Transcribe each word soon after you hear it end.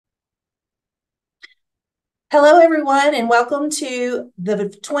Hello, everyone, and welcome to the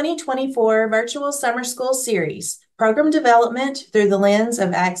 2024 Virtual Summer School Series, Program Development Through the Lens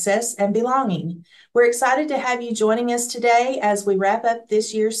of Access and Belonging. We're excited to have you joining us today as we wrap up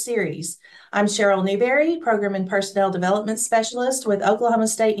this year's series. I'm Cheryl Newberry, Program and Personnel Development Specialist with Oklahoma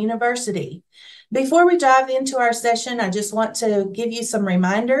State University. Before we dive into our session, I just want to give you some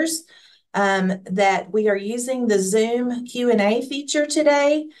reminders that we are using the Zoom Q&A feature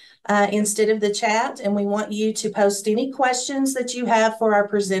today instead of the chat, and we want you to post any questions that you have for our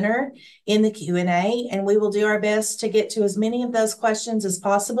presenter in the Q&A, and we will do our best to get to as many of those questions as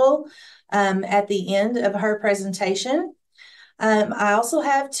possible at the end of her presentation. I also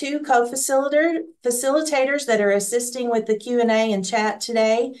have two co-facilitators that are assisting with the Q&A and chat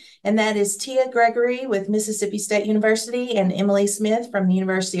today, and that is Tia Gregory with Mississippi State University and Emily Smith from the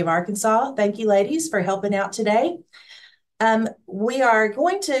University of Arkansas. Thank you, ladies, for helping out today. We are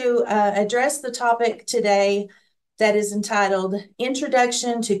going to address the topic today that is entitled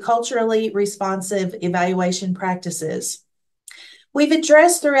Introduction to Culturally Responsive Evaluation Practices. We've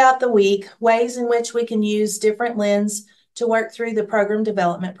addressed throughout the week ways in which we can use different lenses to work through the program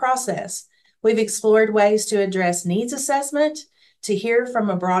development process. We've explored ways to address needs assessment, to hear from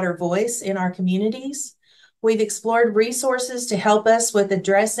a broader voice in our communities. We've explored resources to help us with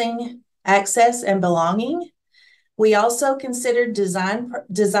addressing access and belonging. We also considered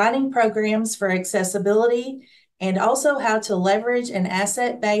designing programs for accessibility and also how to leverage an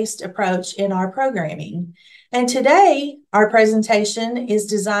asset-based approach in our programming. And today, our presentation is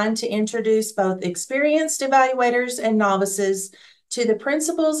designed to introduce both experienced evaluators and novices to the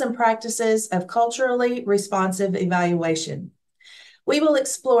principles and practices of culturally responsive evaluation. We will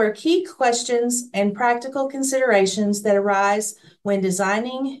explore key questions and practical considerations that arise when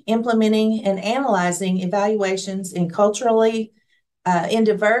designing, implementing, and analyzing evaluations in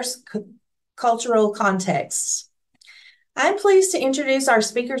diverse cultural contexts. I'm pleased to introduce our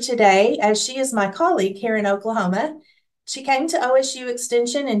speaker today, as she is my colleague here in Oklahoma. She came to OSU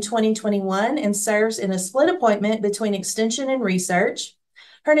Extension in 2021 and serves in a split appointment between Extension and Research.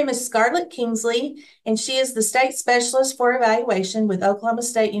 Her name is Scarlett Kingsley, and she is the State Specialist for Evaluation with Oklahoma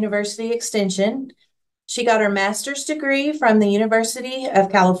State University Extension. She got her master's degree from the University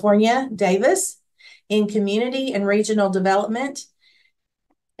of California, Davis, in Community and Regional Development.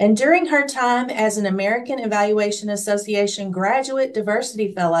 And during her time as an American Evaluation Association Graduate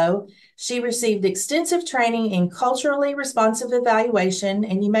Diversity Fellow, she received extensive training in culturally responsive evaluation,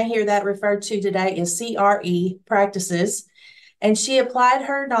 and you may hear that referred to today as CRE practices. And she applied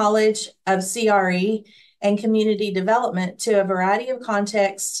her knowledge of CRE and community development to a variety of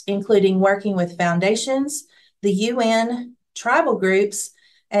contexts, including working with foundations, the UN, tribal groups,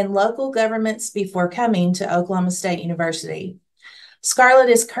 and local governments before coming to Oklahoma State University. Scarlett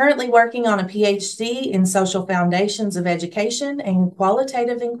is currently working on a PhD in social foundations of education and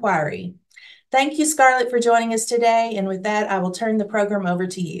qualitative inquiry. Thank you, Scarlett, for joining us today. And with that, I will turn the program over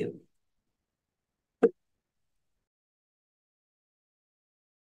to you.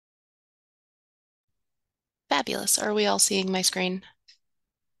 Fabulous. Are we all seeing my screen?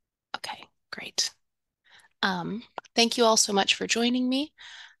 Okay, great. Thank you all so much for joining me.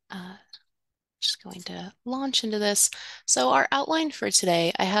 Just going to launch into this. So our outline for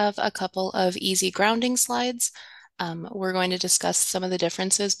today, I have a couple of easy grounding slides. We're going to discuss some of the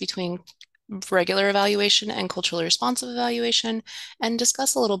differences between regular evaluation and culturally responsive evaluation, and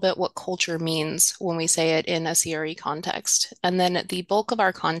discuss a little bit what culture means when we say it in a CRE context. And then the bulk of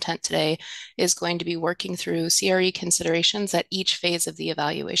our content today is going to be working through CRE considerations at each phase of the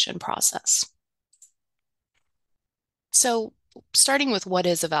evaluation process. So starting with what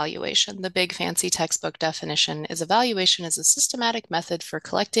is evaluation, the big fancy textbook definition is evaluation is a systematic method for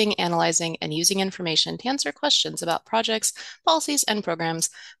collecting, analyzing, and using information to answer questions about projects, policies, and programs,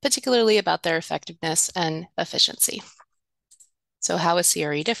 particularly about their effectiveness and efficiency. So how is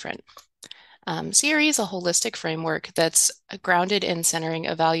CRE different? CRE is a holistic framework that's grounded in centering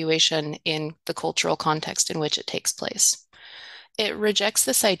evaluation in the cultural context in which it takes place. It rejects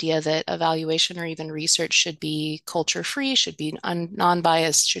this idea that evaluation or even research should be culture-free, should be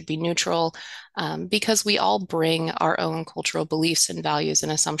non-biased, should be neutral, because we all bring our own cultural beliefs and values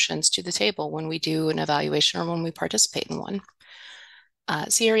and assumptions to the table when we do an evaluation or when we participate in one.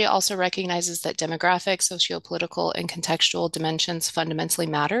 CRE also recognizes that demographic, sociopolitical, and contextual dimensions fundamentally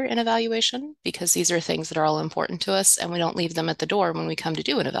matter in evaluation because these are things that are all important to us and we don't leave them at the door when we come to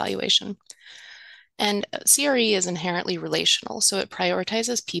do an evaluation. And CRE is inherently relational, so it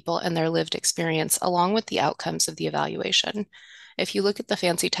prioritizes people and their lived experience along with the outcomes of the evaluation. If you look at the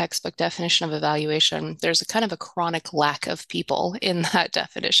fancy textbook definition of evaluation, there's a kind of a chronic lack of people in that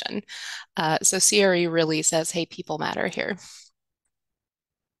definition. So CRE really says, hey, people matter here.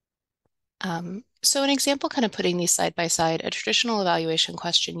 So an example kind of putting these side by side, a traditional evaluation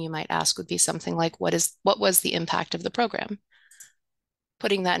question you might ask would be something like, what was the impact of the program?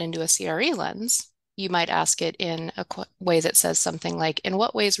 Putting that into a CRE lens, you might ask it in a way that says something like, in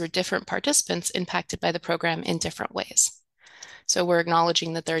what ways were different participants impacted by the program in different ways? So we're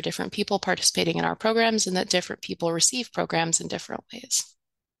acknowledging that there are different people participating in our programs and that different people receive programs in different ways.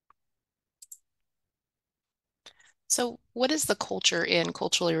 So what is the culture in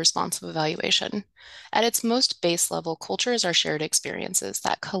culturally responsive evaluation? At its most base level, culture is our shared experiences,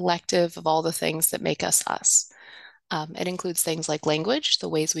 that collective of all the things that make us us. It includes things like language, the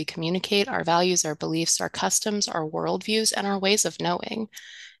ways we communicate, our values, our beliefs, our customs, our worldviews, and our ways of knowing.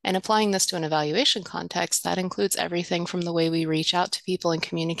 And applying this to an evaluation context, that includes everything from the way we reach out to people and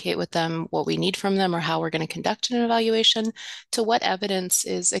communicate with them, what we need from them, or how we're going to conduct an evaluation, to what evidence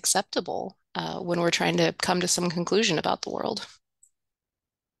is acceptable when we're trying to come to some conclusion about the world.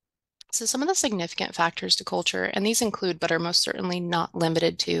 So some of the significant factors to culture, and these include, but are most certainly not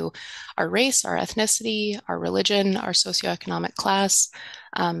limited to, our race, our ethnicity, our religion, our socioeconomic class.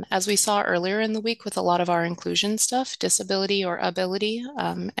 As we saw earlier in the week with a lot of our inclusion stuff, disability or ability,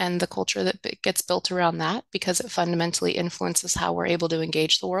 and the culture that gets built around that because it fundamentally influences how we're able to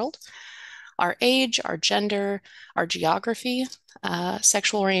engage the world. Our age, our gender, our geography,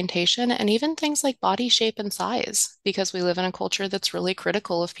 sexual orientation, and even things like body shape and size, because we live in a culture that's really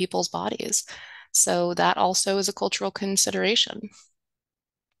critical of people's bodies. So that also is a cultural consideration.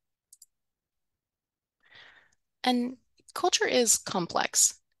 And culture is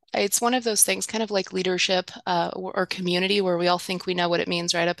complex. It's one of those things, kind of like leadership or community, where we all think we know what it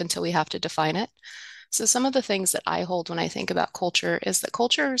means right up until we have to define it. So some of the things that I hold when I think about culture is that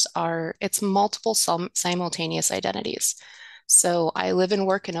cultures are, it's multiple simultaneous identities. So I live and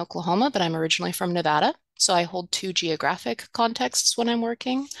work in Oklahoma, but I'm originally from Nevada. So I hold two geographic contexts when I'm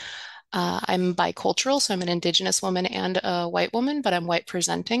working. I'm bicultural, so I'm an Indigenous woman and a white woman, but I'm white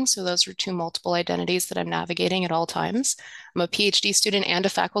presenting. So those are two multiple identities that I'm navigating at all times. I'm a PhD student and a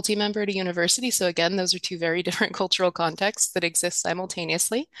faculty member at a university. So again, those are two very different cultural contexts that exist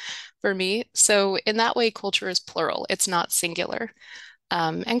simultaneously for me. So in that way, culture is plural, it's not singular.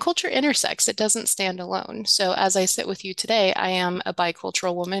 And culture intersects, it doesn't stand alone. So, as I sit with you today, I am a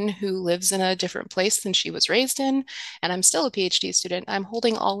bicultural woman who lives in a different place than she was raised in, and I'm still a PhD student. I'm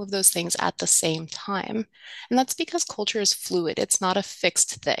holding all of those things at the same time. And that's because culture is fluid, it's not a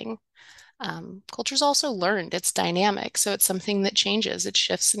fixed thing. Culture is also learned, it's dynamic, so it's something that changes, it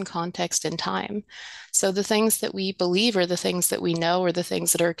shifts in context and time. So the things that we believe or the things that we know or the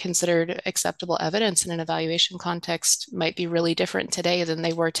things that are considered acceptable evidence in an evaluation context might be really different today than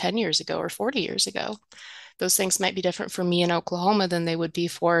they were 10 years ago or 40 years ago. Those things might be different for me in Oklahoma than they would be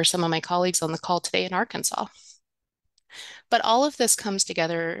for some of my colleagues on the call today in Arkansas. But all of this comes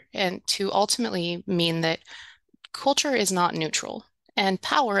together and to ultimately mean that culture is not neutral and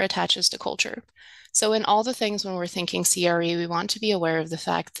power attaches to culture. So, in all the things when we're thinking CRE, we want to be aware of the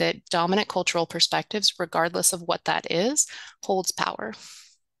fact that dominant cultural perspectives, regardless of what that is, holds power.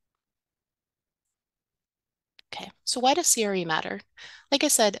 Okay, so why does CRE matter? Like I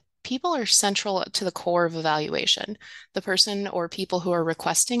said, people are central to the core of evaluation. The person or people who are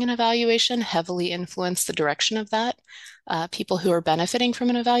requesting an evaluation heavily influence the direction of that. People who are benefiting from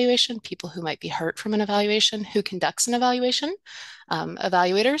an evaluation, people who might be hurt from an evaluation, who conducts an evaluation.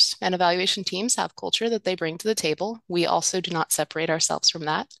 Evaluators and evaluation teams have culture that they bring to the table. We also do not separate ourselves from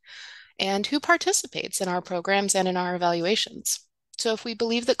that. And who participates in our programs and in our evaluations. So if we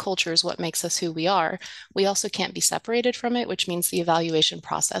believe that culture is what makes us who we are, we also can't be separated from it, which means the evaluation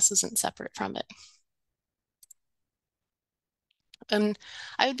process isn't separate from it. And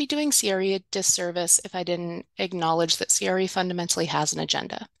I would be doing CRE a disservice if I didn't acknowledge that CRE fundamentally has an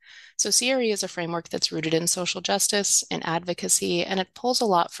agenda. So CRE is a framework that's rooted in social justice and advocacy, and it pulls a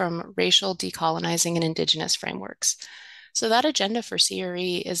lot from racial, decolonizing, and Indigenous frameworks. So that agenda for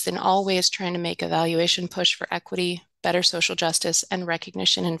CRE is then always trying to make evaluation push for equity, better social justice, and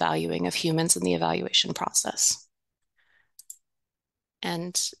recognition and valuing of humans in the evaluation process.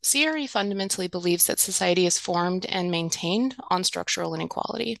 And CRE fundamentally believes that society is formed and maintained on structural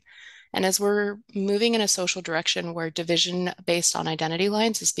inequality. And as we're moving in a social direction where division based on identity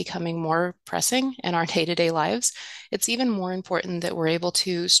lines is becoming more pressing in our day-to-day lives, it's even more important that we're able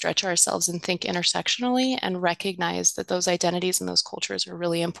to stretch ourselves and think intersectionally and recognize that those identities and those cultures are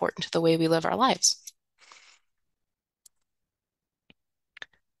really important to the way we live our lives.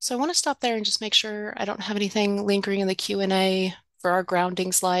 So I want to stop there and just make sure I don't have anything lingering in the Q&A for our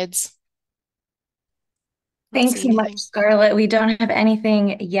grounding slides? I don't Thanks see so much, anything. Scarlett. We don't have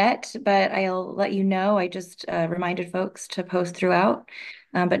anything yet, but I'll let you know. I just reminded folks to post throughout,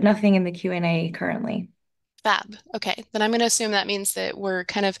 but nothing in the Q&A currently. Fab. Okay, then I'm going to assume that means that we're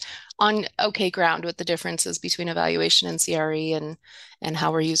kind of on okay ground with the differences between evaluation and CRE and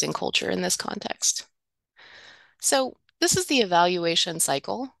how we're using culture in this context. So this is the evaluation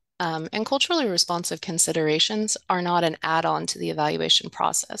cycle, and culturally responsive considerations are not an add-on to the evaluation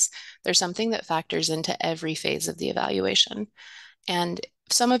process. They're something that factors into every phase of the evaluation. And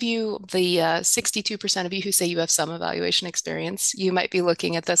some of you, the 62% of you who say you have some evaluation experience, you might be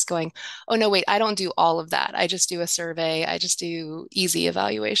looking at this going, oh, no, wait, I don't do all of that. I just do a survey. I just do easy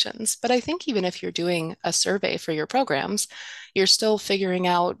evaluations. But I think even if you're doing a survey for your programs, you're still figuring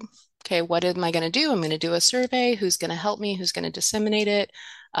out, okay, what am I going to do? I'm going to do a survey. Who's going to help me? Who's going to disseminate it?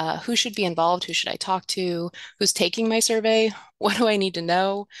 Who should be involved? Who should I talk to? Who's taking my survey? What do I need to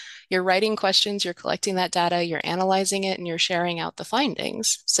know? You're writing questions, you're collecting that data, you're analyzing it, and you're sharing out the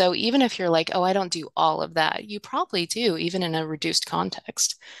findings. So even if you're like, oh, I don't do all of that, you probably do, even in a reduced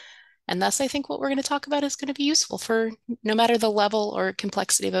context. And thus, I think what we're going to talk about is going to be useful for no matter the level or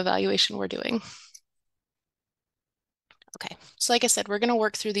complexity of evaluation we're doing. Okay, so like I said, we're going to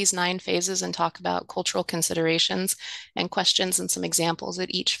work through these 9 phases and talk about cultural considerations and questions and some examples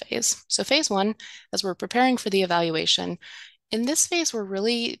at each phase. So phase 1, as we're preparing for the evaluation, in this phase, we're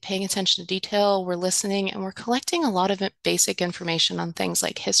really paying attention to detail, we're listening, and we're collecting a lot of basic information on things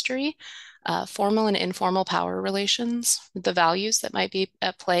like history, formal and informal power relations, the values that might be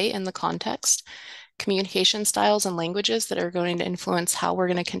at play in the context, communication styles and languages that are going to influence how we're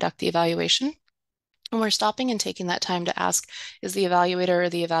going to conduct the evaluation. And we're stopping and taking that time to ask, is the evaluator or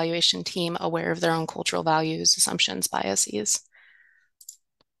the evaluation team aware of their own cultural values, assumptions, biases?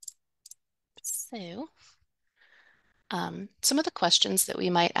 So some of the questions that we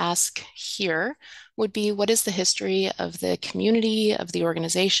might ask here would be, what is the history of the community, of the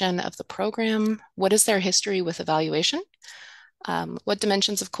organization, of the program? What is their history with evaluation? What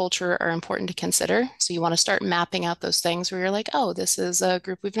dimensions of culture are important to consider? So you want to start mapping out those things where you're like, oh, this is a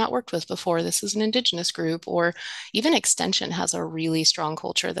group we've not worked with before. This is an Indigenous group, or even Extension has a really strong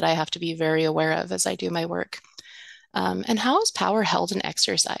culture that I have to be very aware of as I do my work. And how is power held and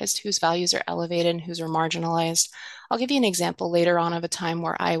exercised? Whose values are elevated and whose are marginalized? I'll give you an example later on of a time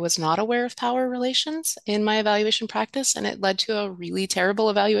where I was not aware of power relations in my evaluation practice, and it led to a really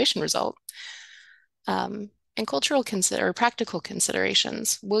terrible evaluation result. And cultural or practical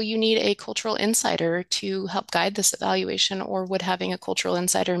considerations. Will you need a cultural insider to help guide this evaluation, or would having a cultural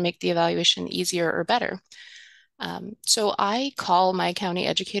insider make the evaluation easier or better? So I call my county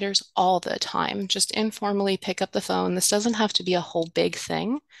educators all the time, just informally pick up the phone. This doesn't have to be a whole big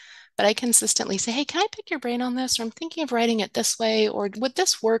thing, but I consistently say, hey, can I pick your brain on this? Or I'm thinking of writing it this way, or would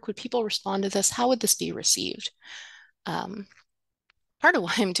this work? Would people respond to this? How would this be received? Part of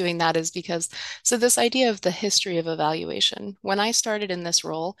why I'm doing that is because, so this idea of the history of evaluation, when I started in this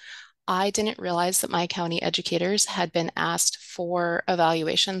role, I didn't realize that my county educators had been asked for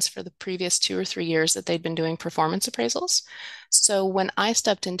evaluations for the previous 2 or 3 years that they'd been doing performance appraisals. So when I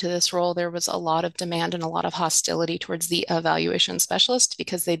stepped into this role, there was a lot of demand and a lot of hostility towards the evaluation specialist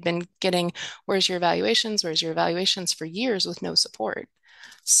because they'd been getting, where's your evaluations? Where's your evaluations for years with no support.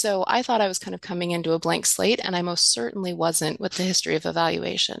 So I thought I was kind of coming into a blank slate, and I most certainly wasn't with the history of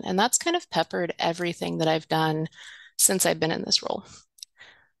evaluation. And that's kind of peppered everything that I've done since I've been in this role.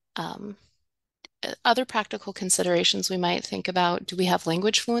 Um, Other practical considerations we might think about, do we have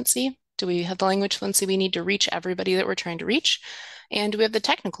language fluency? Do we have the language fluency we need to reach everybody that we're trying to reach? And do we have the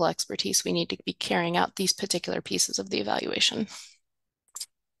technical expertise we need to be carrying out these particular pieces of the evaluation?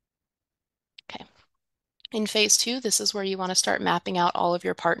 Okay. In phase 2, this is where you want to start mapping out all of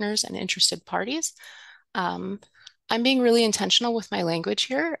your partners and interested parties. I'm being really intentional with my language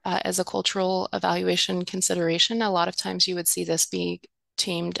here as a cultural evaluation consideration. A lot of times you would see this be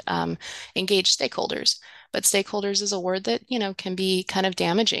teamed engaged stakeholders, but stakeholders is a word that, can be kind of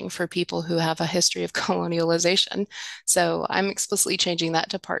damaging for people who have a history of colonialization. So I'm explicitly changing that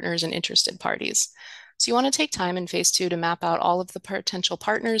to partners and interested parties. So you want to take time in phase 2 to map out all of the potential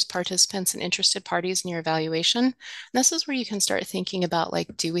partners, participants, and interested parties in your evaluation. And this is where you can start thinking about,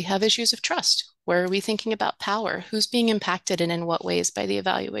 like, do we have issues of trust? Where are we thinking about power? Who's being impacted and in what ways by the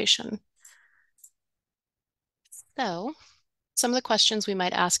evaluation? So some of the questions we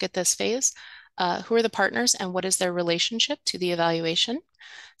might ask at this phase, who are the partners and what is their relationship to the evaluation?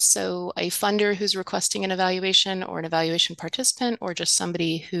 So a funder who's requesting an evaluation, or an evaluation participant, or just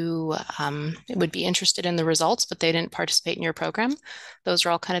somebody who would be interested in the results, but they didn't participate in your program. Those are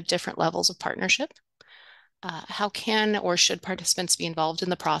all kind of different levels of partnership. How can or should participants be involved in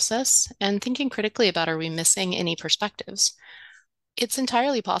the process? And thinking critically about, are we missing any perspectives? It's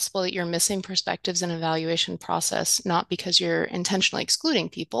entirely possible that you're missing perspectives in an evaluation process, not because you're intentionally excluding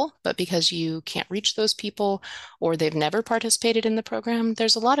people, but because you can't reach those people or they've never participated in the program.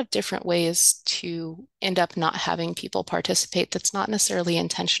 There's a lot of different ways to end up not having people participate that's not necessarily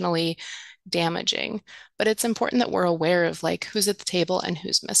intentionally damaging, but it's important that we're aware of like who's at the table and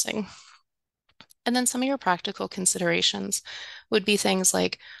who's missing. And then some of your practical considerations would be things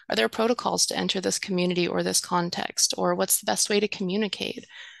like, are there protocols to enter this community or this context? Or what's the best way to communicate?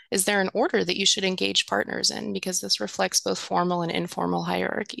 Is there an order that you should engage partners in? Because this reflects both formal and informal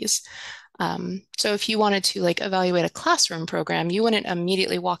hierarchies. So if you wanted to like evaluate a classroom program, you wouldn't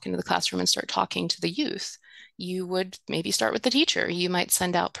immediately walk into the classroom and start talking to the youth. You would maybe start with the teacher. You might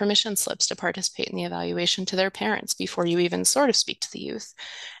send out permission slips to participate in the evaluation to their parents before you even sort of speak to the youth.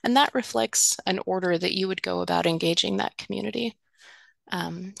 And that reflects an order that you would go about engaging that community.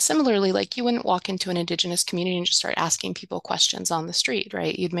 Similarly, like you wouldn't walk into an Indigenous community and just start asking people questions on the street,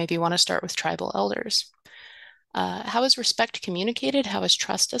 right? You'd maybe want to start with tribal elders. How is respect communicated? How is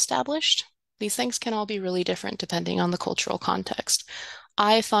trust established? These things can all be really different depending on the cultural context.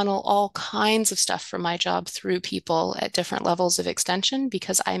 I funnel all kinds of stuff from my job through people at different levels of extension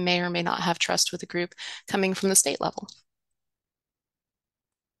because I may or may not have trust with a group coming from the state level.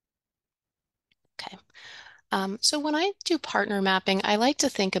 Okay. So when I do partner mapping, I like to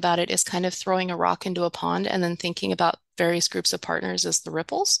think about it as kind of throwing a rock into a pond and then thinking about various groups of partners as the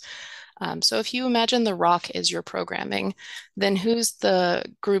ripples. So if you imagine the rock is your programming, then who's the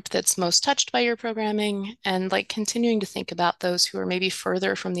group that's most touched by your programming? And like continuing to think about those who are maybe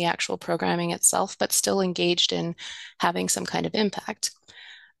further from the actual programming itself, but still engaged in having some kind of impact.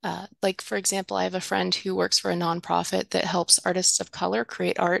 Like, for example, I have a friend who works for a nonprofit that helps artists of color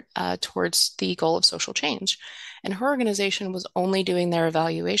create art towards the goal of social change. And her organization was only doing their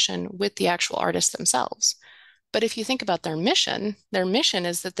evaluation with the actual artists themselves. But if you think about their mission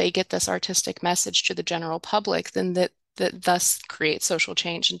is that they get this artistic message to the general public, then that thus creates social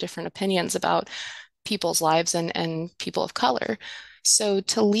change and different opinions about people's lives and people of color. So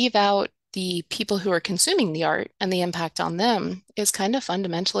to leave out the people who are consuming the art and the impact on them is kind of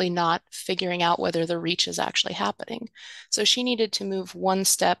fundamentally not figuring out whether the reach is actually happening. So she needed to move one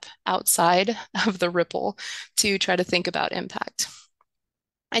step outside of the ripple to try to think about impact.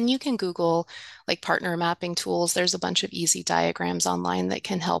 And you can Google like partner mapping tools. There's a bunch of easy diagrams online that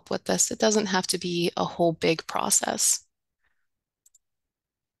can help with this. It doesn't have to be a whole big process.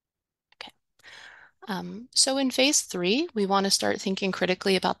 Okay. So in phase 3, we want to start thinking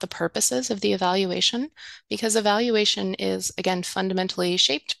critically about the purposes of the evaluation because evaluation is, again, fundamentally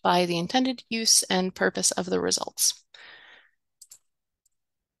shaped by the intended use and purpose of the results.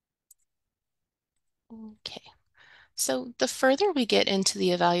 Okay. So the further we get into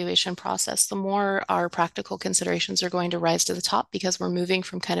the evaluation process, the more our practical considerations are going to rise to the top because we're moving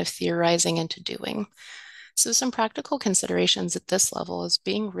from kind of theorizing into doing. So some practical considerations at this level is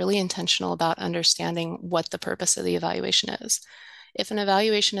being really intentional about understanding what the purpose of the evaluation is. If an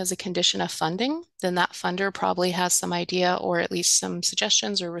evaluation is a condition of funding, then that funder probably has some idea or at least some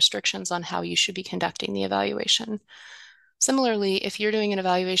suggestions or restrictions on how you should be conducting the evaluation. Similarly, if you're doing an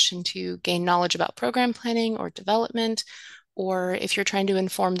evaluation to gain knowledge about program planning or development, or if you're trying to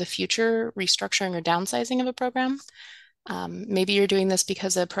inform the future restructuring or downsizing of a program, maybe you're doing this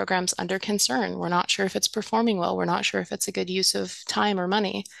because a program's under concern. We're not sure if it's performing well. We're not sure if it's a good use of time or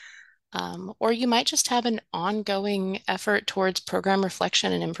money. Or you might just have an ongoing effort towards program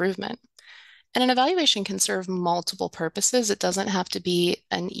reflection and improvement. And an evaluation can serve multiple purposes. It doesn't have to be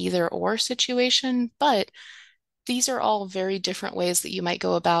an either or situation, but these are all very different ways that you might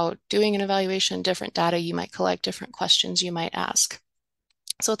go about doing an evaluation, different data you might collect, different questions you might ask.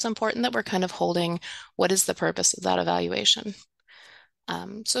 So it's important that we're kind of holding what is the purpose of that evaluation.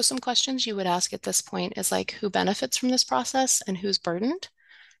 So some questions you would ask at this point is like, who benefits from this process and who's burdened?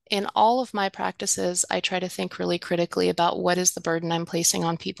 In all of my practices, I try to think really critically about what is the burden I'm placing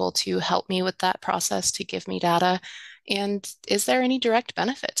on people to help me with that process, to give me data, and is there any direct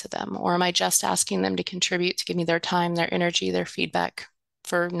benefit to them? Or am I just asking them to contribute, to give me their time, their energy, their feedback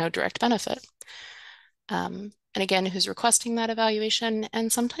for no direct benefit? And again, who's requesting that evaluation?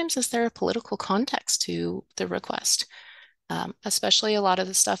 And sometimes is there a political context to the request? Especially a lot of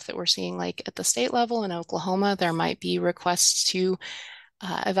the stuff that we're seeing like at the state level in Oklahoma, there might be requests to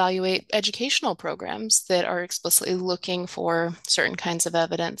evaluate educational programs that are explicitly looking for certain kinds of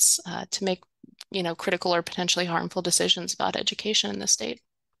evidence to make, critical or potentially harmful decisions about education in the state.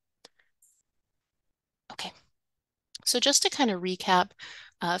 Okay. So just to kind of recap,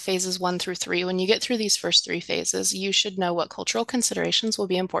 phases 1 through 3. When you get through these first 3 phases, you should know what cultural considerations will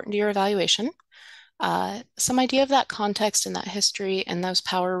be important to your evaluation, some idea of that context and that history and those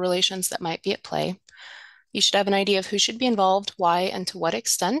power relations that might be at play. You should have an idea of who should be involved, why, and to what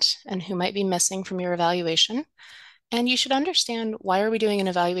extent, and who might be missing from your evaluation. And you should understand, why are we doing an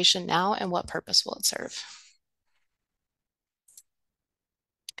evaluation now and what purpose will it serve?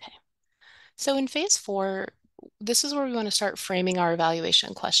 Okay. So in phase 4, this is where we want to start framing our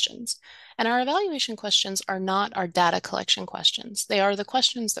evaluation questions. And our evaluation questions are not our data collection questions. They are the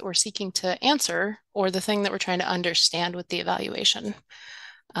questions that we're seeking to answer, or the thing that we're trying to understand with the evaluation.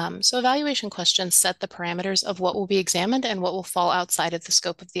 So evaluation questions set the parameters of what will be examined and what will fall outside of the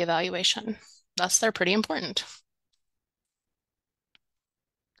scope of the evaluation. Thus, they're pretty important.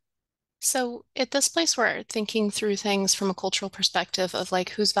 So at this place, we're thinking through things from a cultural perspective of like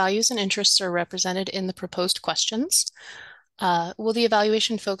whose values and interests are represented in the proposed questions. Will the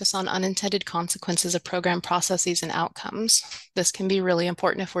evaluation focus on unintended consequences of program processes and outcomes? This can be really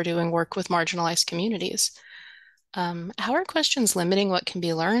important if we're doing work with marginalized communities. How are questions limiting what can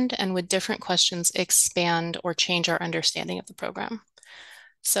be learned, and would different questions expand or change our understanding of the program?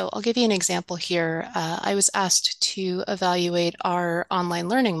 So I'll give you an example here. I was asked to evaluate our online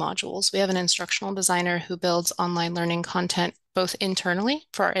learning modules. We have an instructional designer who builds online learning content both internally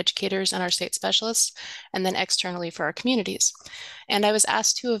for our educators and our state specialists, and then externally for our communities. And I was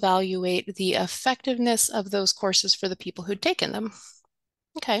asked to evaluate the effectiveness of those courses for the people who'd taken them.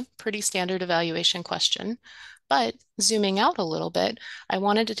 Okay, pretty standard evaluation question. But zooming out a little bit, I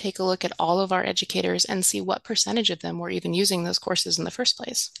wanted to take a look at all of our educators and see what percentage of them were even using those courses in the first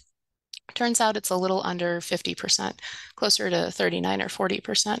place. Turns out it's a little under 50%, closer to 39 or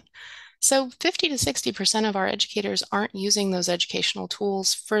 40%. So 50 to 60% of our educators aren't using those educational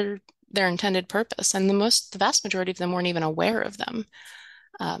tools for their intended purpose, and the vast majority of them weren't even aware of them.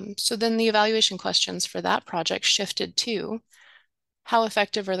 So then the evaluation questions for that project shifted to: how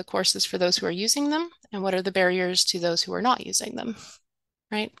effective are the courses for those who are using them? And what are the barriers to those who are not using them,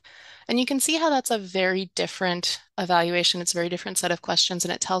 right? And you can see how that's a very different evaluation. It's a very different set of questions,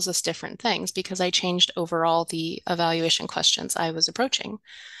 and it tells us different things because I changed overall the evaluation questions I was approaching,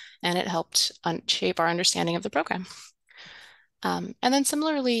 and it helped shape our understanding of the program. And then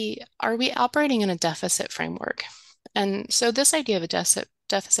similarly, are we operating in a deficit framework? And so this idea of a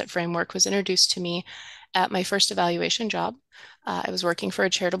deficit framework was introduced to me at my first evaluation job. I was working for a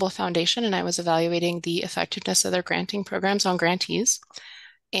charitable foundation, and I was evaluating the effectiveness of their granting programs on grantees.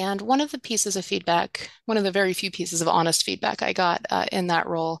 And one of the pieces of feedback, one of the very few pieces of honest feedback I got in that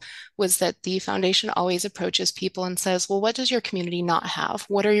role, was that the foundation always approaches people and says, well, what does your community not have?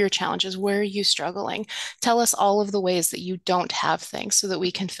 What are your challenges? Where are you struggling? Tell us all of the ways that you don't have things so that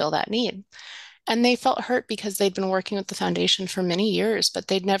we can fill that need. And they felt hurt because they'd been working with the foundation for many years, but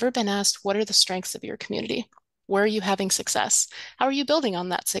they'd never been asked, what are the strengths of your community? Where are you having success? How are you building on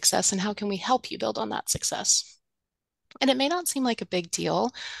that success? And how can we help you build on that success? And it may not seem like a big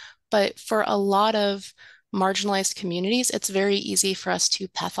deal, but for a lot of marginalized communities, it's very easy for us to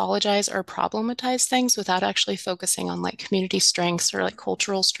pathologize or problematize things without actually focusing on like community strengths or like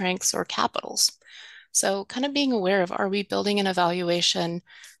cultural strengths or capitals. So kind of being aware of, are we building an evaluation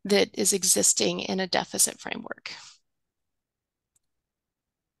that is existing in a deficit framework?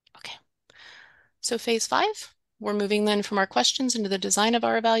 Okay. So phase 5, we're moving then from our questions into the design of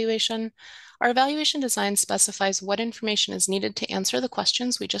our evaluation. Our evaluation design specifies what information is needed to answer the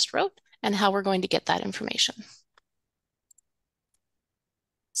questions we just wrote and how we're going to get that information.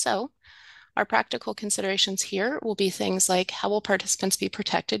 So our practical considerations here will be things like, how will participants be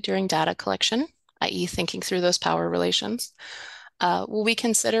protected during data collection, i.e. thinking through those power relations? Will we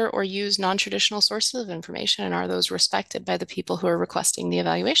consider or use non-traditional sources of information, and are those respected by the people who are requesting the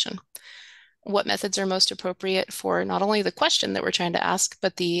evaluation? What methods are most appropriate for not only the question that we're trying to ask,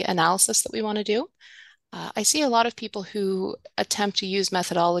 but the analysis that we want to do? I see a lot of people who attempt to use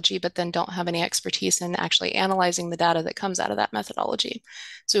methodology, but then don't have any expertise in actually analyzing the data that comes out of that methodology.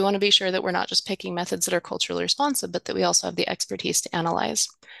 So we want to be sure that we're not just picking methods that are culturally responsive, but that we also have the expertise to analyze.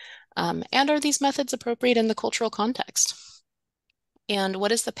 And are these methods appropriate in the cultural context? And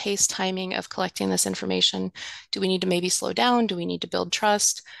what is the pace timing of collecting this information? Do we need to maybe slow down? Do we need to build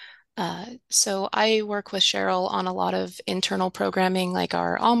trust? So I work with Cheryl on a lot of internal programming, like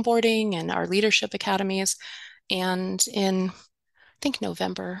our onboarding and our leadership academies. And in, I think,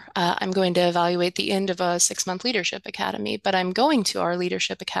 November, I'm going to evaluate the end of a 6-month leadership academy, but I'm going to our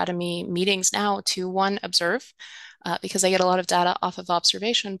leadership academy meetings now to, one, observe, because I get a lot of data off of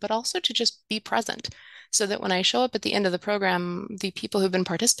observation, but also to just be present, so that when I show up at the end of the program, the people who've been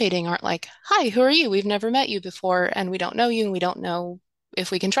participating aren't like, hi, who are you? We've never met you before, and we don't know you, and we don't know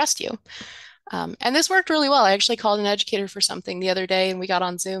if we can trust you. And this worked really well. I actually called an educator for something the other day and we got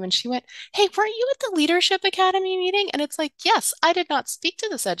on Zoom and she went, "Hey, weren't you at the Leadership Academy meeting?" And it's like, yes, I did not speak to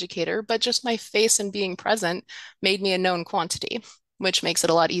this educator, but just my face and being present made me a known quantity, which makes it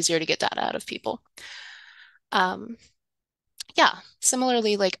a lot easier to get data out of people. Um, yeah,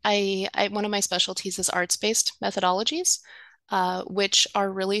 similarly, like one of my specialties is arts-based methodologies, which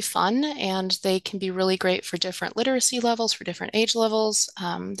are really fun and they can be really great for different literacy levels, for different age levels.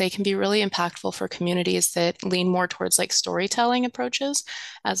 They can be really impactful for communities that lean more towards like storytelling approaches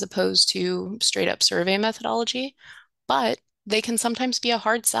as opposed to straight up survey methodology. But they can sometimes be a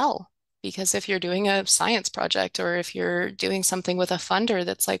hard sell because if you're doing a science project or if you're doing something with a funder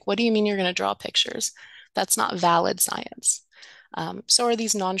that's like, what do you mean you're going to draw pictures? That's not valid science. So are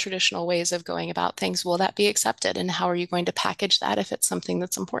these non-traditional ways of going about things, will that be accepted? And how are you going to package that if it's something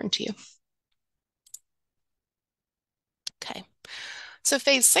that's important to you? Okay, so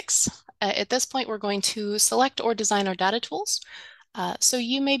phase 6, at this point, we're going to select or design our data tools. So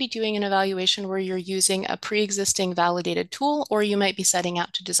you may be doing an evaluation where you're using a pre-existing validated tool, or you might be setting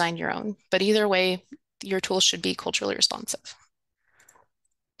out to design your own. But either way, your tool should be culturally responsive.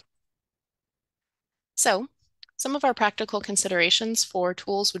 So some of our practical considerations for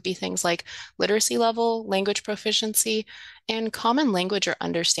tools would be things like literacy level, language proficiency, and common language or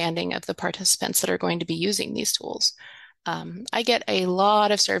understanding of the participants that are going to be using these tools. I get a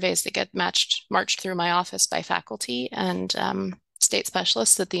lot of surveys that get marched through my office by faculty and state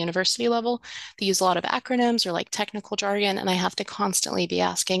specialists at the university level. They use a lot of acronyms or like technical jargon, and I have to constantly be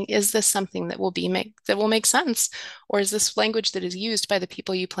asking, is this something that will make sense? Or is this language that is used by the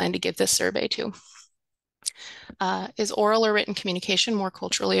people you plan to give this survey to? Is oral or written communication more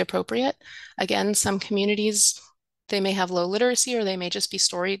culturally appropriate? Again, some communities, they may have low literacy or they may just be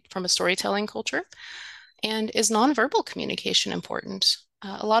from a storytelling culture. And is nonverbal communication important?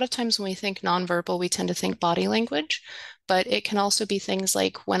 A lot of times when we think nonverbal, we tend to think body language, but it can also be things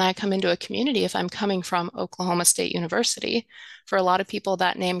like when I come into a community, if I'm coming from Oklahoma State University, for a lot of people,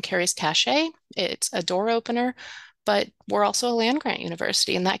 that name carries cachet. It's a door opener, but we're also a land grant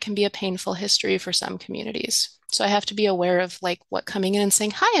university, and that can be a painful history for some communities. So I have to be aware of like what coming in and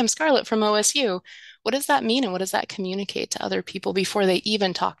saying, "Hi, I'm Scarlett from OSU." What does that mean and what does that communicate to other people before they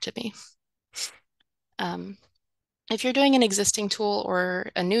even talk to me? If you're doing an existing tool or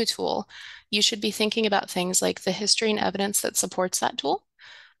a new tool, you should be thinking about things like the history and evidence that supports that tool,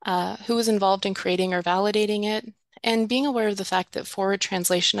 who was involved in creating or validating it, and being aware of the fact that forward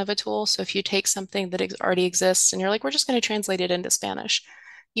translation of a tool, so if you take something that already exists and you're like, we're just going to translate it into Spanish,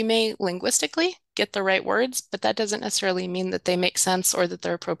 you may linguistically get the right words, but that doesn't necessarily mean that they make sense or that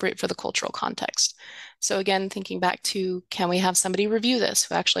they're appropriate for the cultural context. So again, thinking back to, can we have somebody review this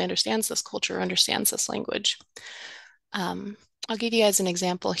who actually understands this culture, understands this language? I'll give you guys an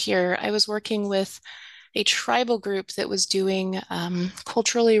example here. I was working with a tribal group that was doing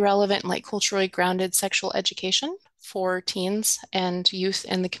culturally relevant, like culturally grounded sexual education for teens and youth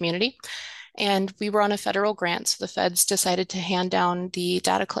in the community. And we were on a federal grant, so the feds decided to hand down the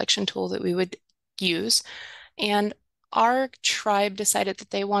data collection tool that we would use. And our tribe decided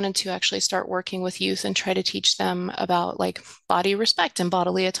that they wanted to actually start working with youth and try to teach them about like body respect and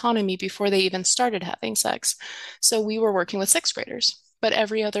bodily autonomy before they even started having sex. So we were working with sixth graders, but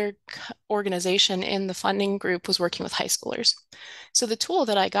every other organization in the funding group was working with high schoolers. So the tool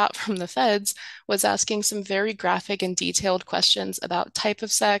that I got from the feds was asking some very graphic and detailed questions about type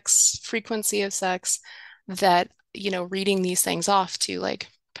of sex, frequency of sex, that, reading these things off to like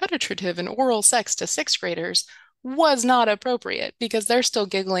penetrative and oral sex to sixth graders was not appropriate because they're still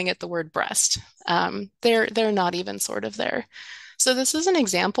giggling at the word breast. They're not even sort of there. So this is an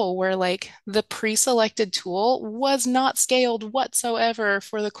example where like the pre-selected tool was not scaled whatsoever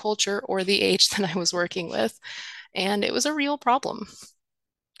for the culture or the age that I was working with. And it was a real problem.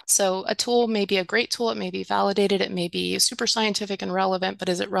 So a tool may be a great tool, it may be validated, it may be super scientific and relevant, but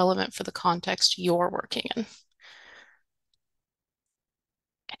is it relevant for the context you're working in?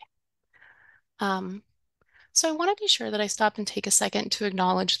 Okay. So I want to be sure that I stop and take a second to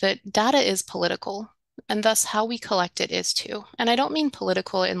acknowledge that data is political, and thus how we collect it is too. And I don't mean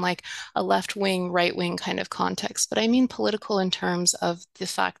political in like a left wing, right wing kind of context, but I mean political in terms of the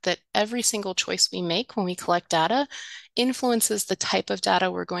fact that every single choice we make when we collect data influences the type of data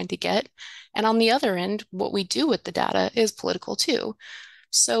we're going to get. And on the other end, what we do with the data is political too.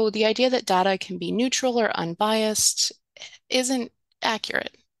 So the idea that data can be neutral or unbiased isn't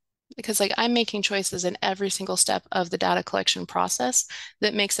accurate because like I'm making choices in every single step of the data collection process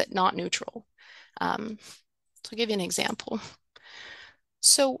that makes it not neutral. So I'll give you an example.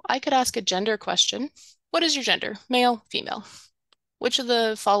 So I could ask a gender question. What is your gender? Male, female? Which of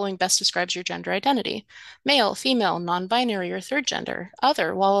the following best describes your gender identity? Male, female, non-binary, or third gender,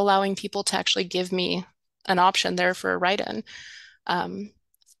 other, while allowing people to actually give me an option there for a write-in.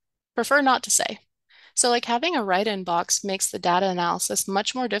 Prefer not to say. So like having a write-in box makes the data analysis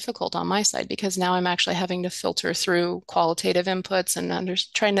much more difficult on my side because now I'm actually having to filter through qualitative inputs and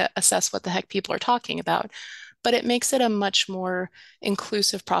trying to assess what the heck people are talking about. But it makes it a much more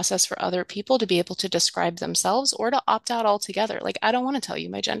inclusive process for other people to be able to describe themselves or to opt out altogether. Like, I don't want to tell you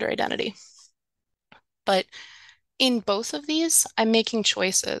my gender identity. But in both of these, I'm making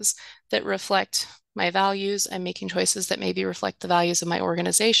choices that reflect my values. I'm making choices that maybe reflect the values of my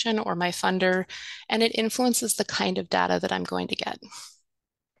organization or my funder, and it influences the kind of data that I'm going to get.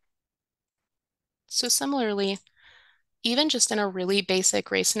 So similarly, even just in a really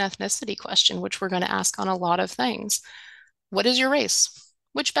basic race and ethnicity question, which we're going to ask on a lot of things, what is your race?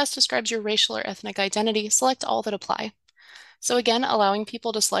 Which best describes your racial or ethnic identity? Select all that apply. So again, allowing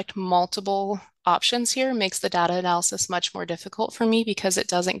people to select multiple options here makes the data analysis much more difficult for me because it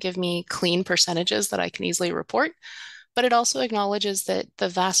doesn't give me clean percentages that I can easily report, but it also acknowledges that the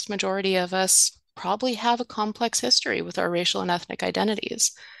vast majority of us probably have a complex history with our racial and ethnic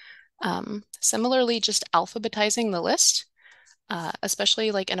identities. Similarly, just alphabetizing the list,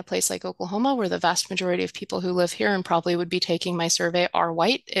 especially like in a place like Oklahoma, where the vast majority of people who live here and probably would be taking my survey are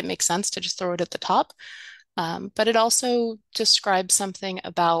white, it makes sense to just throw it at the top. But it also describes something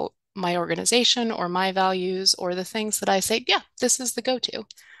about my organization or my values or the things that I say, yeah, this is the go-to.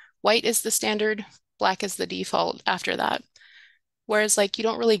 White is the standard, black is the default after that. Whereas like you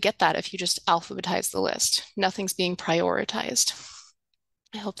don't really get that if you just alphabetize the list. Nothing's being prioritized.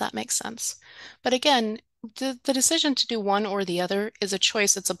 I hope that makes sense. But again, the decision to do one or the other is a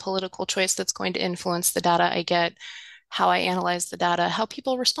choice. It's a political choice that's going to influence the data I get, how I analyze the data, how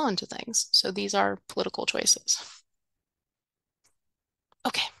people respond to things. So these are political choices.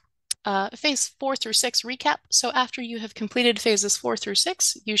 Okay, phase 4 through 6 recap. So after you have completed phases 4 through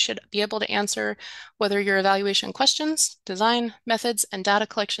 6, you should be able to answer whether your evaluation questions, design, methods, and data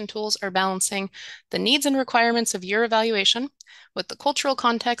collection tools are balancing the needs and requirements of your evaluation with the cultural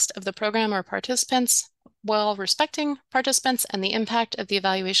context of the program or participants, while respecting participants and the impact of the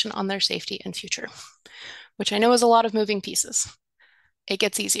evaluation on their safety and future, which I know is a lot of moving pieces. It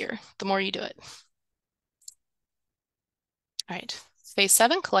gets easier the more you do it. All right, phase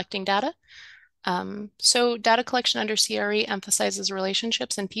 7, collecting data. So data collection under CRE emphasizes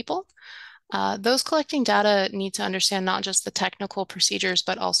relationships and people. Those collecting data need to understand not just the technical procedures,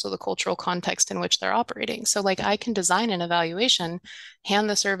 but also the cultural context in which they're operating. So like I can design an evaluation, hand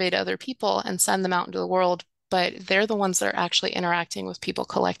the survey to other people and send them out into the world, but they're the ones that are actually interacting with people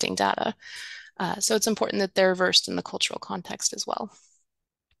collecting data. So it's important that they're versed in the cultural context as well.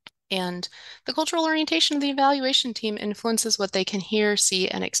 And the cultural orientation of the evaluation team influences what they can hear, see,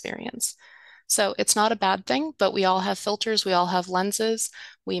 and experience. So it's not a bad thing, but we all have filters, we all have lenses.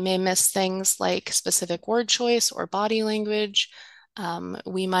 We may miss things like specific word choice or body language.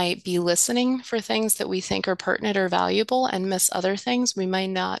 We might be listening for things that we think are pertinent or valuable and miss other things. We might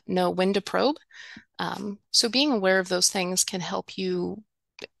not know when to probe. So being aware of those things can help you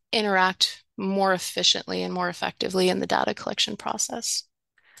interact more efficiently and more effectively in the data collection process.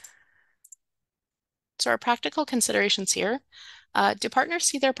 So our practical considerations here, do partners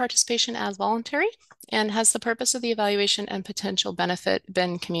see their participation as voluntary? And has the purpose of the evaluation and potential benefit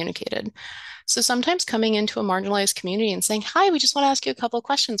been communicated? So sometimes coming into a marginalized community and saying, hi, we just want to ask you a couple of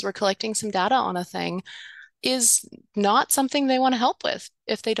questions. We're collecting some data on a thing is not something they want to help with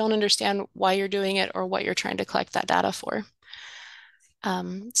if they don't understand why you're doing it or what you're trying to collect that data for.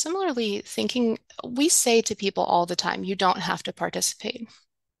 Similarly, we say to people all the time, you don't have to participate.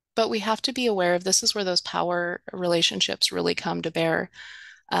 But we have to be aware of this is where those power relationships really come to bear.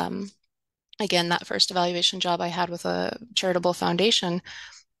 Again, that first evaluation job I had with a charitable foundation,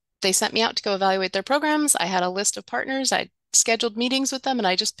 they sent me out to go evaluate their programs. I had a list of partners. I scheduled meetings with them and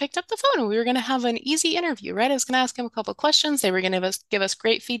I just picked up the phone and we were going to have an easy interview, right? I was going to ask them a couple of questions. They were going to give us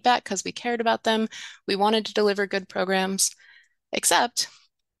great feedback because we cared about them. We wanted to deliver good programs, except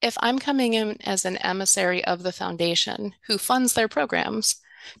if I'm coming in as an emissary of the foundation who funds their programs,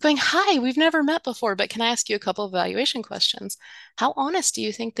 going, hi, we've never met before, but can I ask you a couple of evaluation questions? How honest do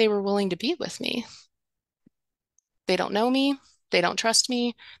you think they were willing to be with me? They don't know me. They don't trust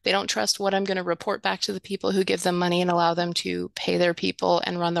me. They don't trust what I'm going to report back to the people who give them money and allow them to pay their people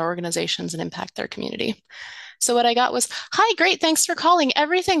and run their organizations and impact their community. So what I got was, hi, great, thanks for calling.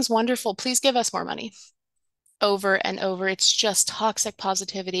 Everything's wonderful. Please give us more money. Over and over. It's just toxic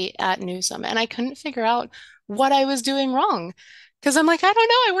positivity at Newsome. And I couldn't figure out what I was doing wrong. Because I'm like, I don't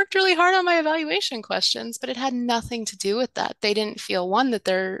know, I worked really hard on my evaluation questions, but it had nothing to do with that. They didn't feel, one, that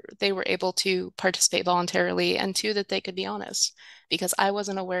they were able to participate voluntarily, and two, that they could be honest, because I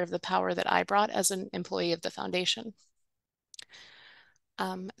wasn't aware of the power that I brought as an employee of the foundation.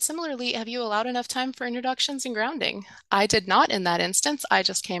 Similarly, have you allowed enough time for introductions and grounding? I did not in that instance. I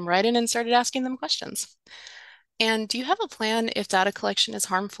just came right in and started asking them questions. And do you have a plan if data collection is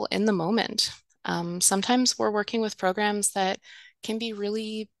harmful in the moment? Sometimes we're working with programs that can be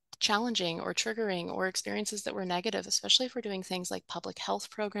really challenging or triggering, or experiences that were negative, especially if we're doing things like public health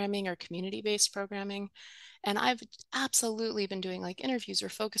programming or community-based programming. And I've absolutely been doing like interviews or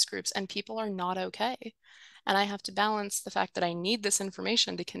focus groups, and people are not okay. And I have to balance the fact that I need this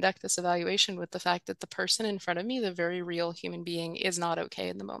information to conduct this evaluation with the fact that the person in front of me, the very real human being, is not okay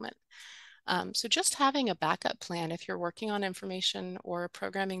in the moment. So just having a backup plan if you're working on information or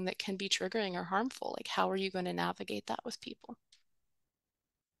programming that can be triggering or harmful, like how are you going to navigate that with people?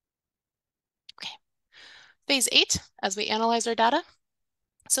 Okay. Phase 8, as we analyze our data.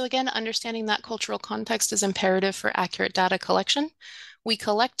 So again, understanding that cultural context is imperative for accurate data collection. We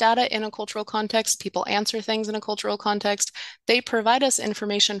collect data in a cultural context. People answer things in a cultural context. They provide us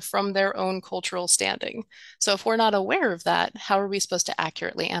information from their own cultural standing. So if we're not aware of that, how are we supposed to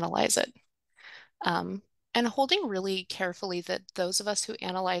accurately analyze it? And holding really carefully that those of us who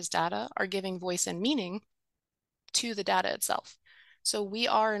analyze data are giving voice and meaning to the data itself. So we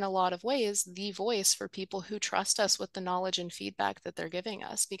are, in a lot of ways, the voice for people who trust us with the knowledge and feedback that they're giving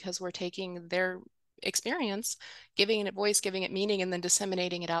us, because we're taking their experience, giving it voice, giving it meaning, and then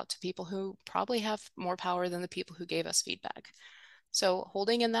disseminating it out to people who probably have more power than the people who gave us feedback. So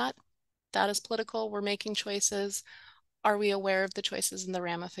holding in that, that is political. We're making choices. Are we aware of the choices and the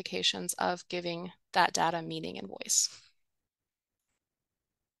ramifications of giving that data meaning and voice?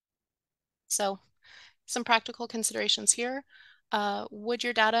 So some practical considerations here. Would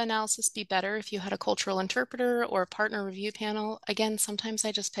your data analysis be better if you had a cultural interpreter or a partner review panel? Again, sometimes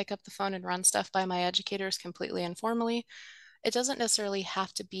I just pick up the phone and run stuff by my educators completely informally. It doesn't necessarily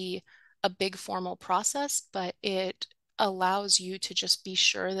have to be a big formal process, but it allows you to just be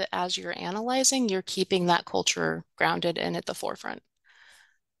sure that as you're analyzing, you're keeping that culture grounded and at the forefront.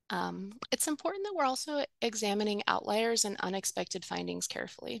 It's important that we're also examining outliers and unexpected findings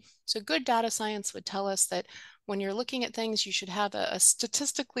carefully. So good data science would tell us that when you're looking at things, you should have a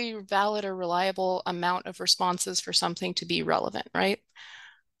statistically valid or reliable amount of responses for something to be relevant, right?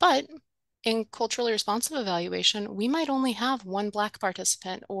 But in culturally responsive evaluation, we might only have one Black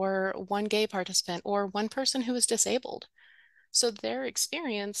participant or one gay participant or one person who is disabled. So their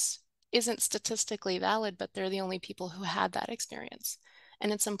experience isn't statistically valid, but they're the only people who had that experience.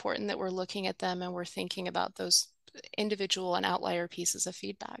 And it's important that we're looking at them and we're thinking about those individual and outlier pieces of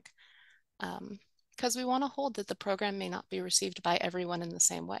feedback. Because we want to hold that the program may not be received by everyone in the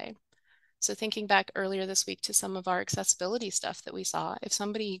same way. So thinking back earlier this week to some of our accessibility stuff that we saw, if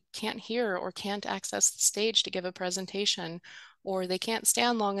somebody can't hear or can't access the stage to give a presentation, or they can't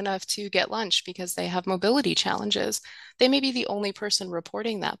stand long enough to get lunch because they have mobility challenges, they may be the only person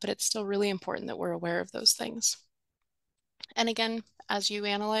reporting that, but it's still really important that we're aware of those things. And again, as you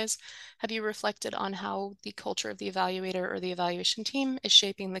analyze, have you reflected on how the culture of the evaluator or the evaluation team is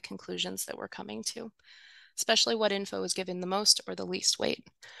shaping the conclusions that we're coming to, especially what info is given the most or the least weight?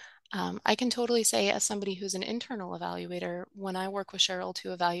 I can totally say, as somebody who's an internal evaluator, when I work with Cheryl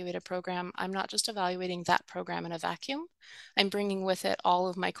to evaluate a program, I'm not just evaluating that program in a vacuum. I'm bringing with it all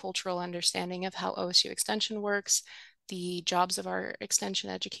of my cultural understanding of how OSU Extension works, the jobs of our extension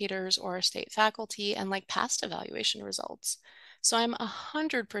educators or our state faculty, and like past evaluation results. So I'm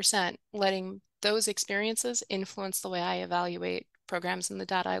 100% letting those experiences influence the way I evaluate programs and the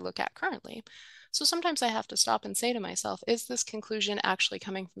data I look at currently. So sometimes I have to stop and say to myself, is this conclusion actually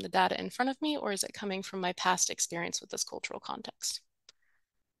coming from the data in front of me, or is it coming from my past experience with this cultural context?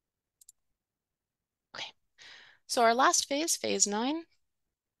 Okay, so our last phase, phase 9,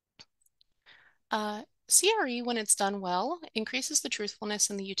 CRE, when it's done well, increases the truthfulness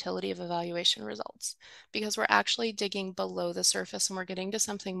and the utility of evaluation results, because we're actually digging below the surface and we're getting to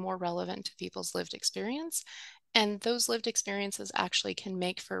something more relevant to people's lived experience. And those lived experiences actually can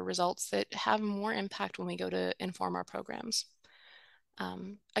make for results that have more impact when we go to inform our programs.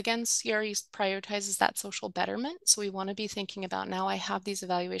 Again, CRE prioritizes that social betterment. So we want to be thinking about, now I have these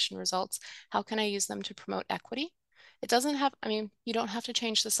evaluation results, how can I use them to promote equity? It doesn't have, I mean, you don't have to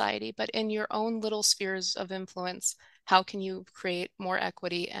change society, but in your own little spheres of influence, how can you create more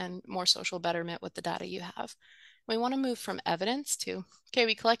equity and more social betterment with the data you have? We want to move from evidence to, okay,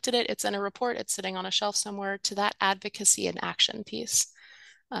 we collected it, it's in a report, it's sitting on a shelf somewhere, to that advocacy and action piece.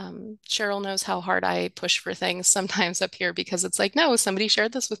 Cheryl knows how hard I push for things sometimes up here because it's like, no, somebody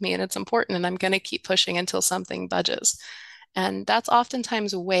shared this with me and it's important, and I'm going to keep pushing until something budges. And that's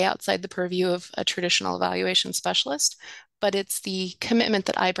oftentimes way outside the purview of a traditional evaluation specialist, but it's the commitment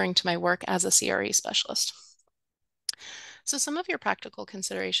that I bring to my work as a CRE specialist. So some of your practical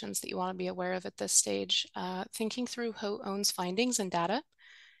considerations that you want to be aware of at this stage, thinking through who owns findings and data.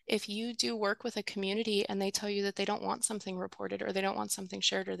 If you do work with a community and they tell you that they don't want something reported, or they don't want something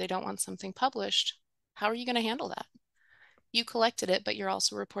shared, or they don't want something published, how are you going to handle that? You collected it, but you're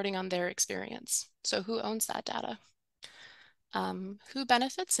also reporting on their experience. So who owns that data? Who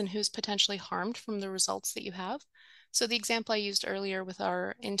benefits and who's potentially harmed from the results that you have? So the example I used earlier with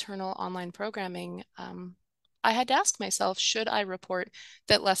our internal online programming, I had to ask myself, should I report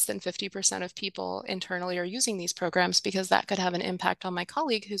that less than 50% of people internally are using these programs, because that could have an impact on my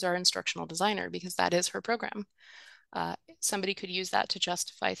colleague who's our instructional designer, because that is her program. Somebody could use that to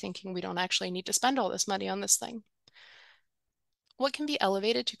justify thinking we don't actually need to spend all this money on this thing. What can be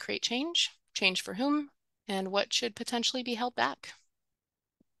elevated to create change? Change for whom? And what should potentially be held back?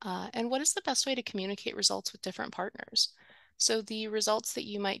 And what is the best way to communicate results with different partners? So the results that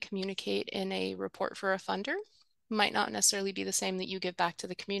you might communicate in a report for a funder might not necessarily be the same that you give back to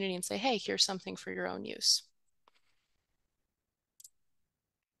the community and say, hey, here's something for your own use.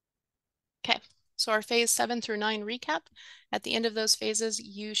 Okay, so our phase 7 through 9 recap. At the end of those phases,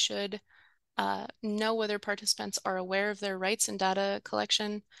 you should know whether participants are aware of their rights in data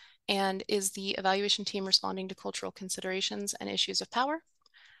collection, and is the evaluation team responding to cultural considerations and issues of power?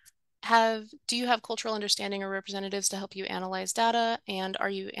 Do you have cultural understanding or representatives to help you analyze data? And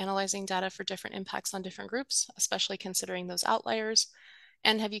are you analyzing data for different impacts on different groups, especially considering those outliers?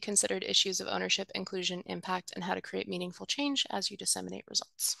 And have you considered issues of ownership, inclusion, impact, and how to create meaningful change as you disseminate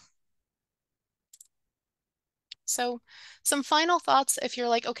results? So some final thoughts if you're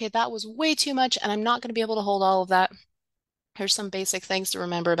like, okay, that was way too much and I'm not going to be able to hold all of that. Here's some basic things to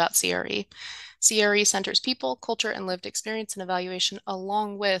remember about CRE. CRE centers people, culture, and lived experience and evaluation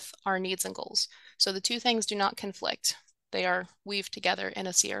along with our needs and goals. So the two things do not conflict. They are weaved together in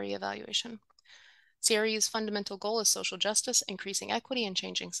a CRE evaluation. CRE's fundamental goal is social justice, increasing equity, and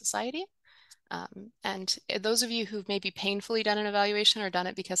changing society. And those of you who've maybe painfully done an evaluation or done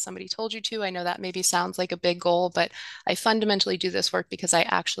it because somebody told you to, I know that maybe sounds like a big goal, but I fundamentally do this work because I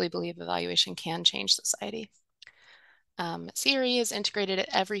actually believe evaluation can change society. CRE is integrated at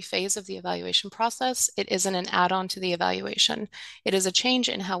every phase of the evaluation process. It isn't an add-on to the evaluation. It is a change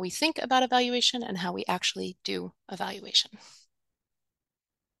in how we think about evaluation and how we actually do evaluation.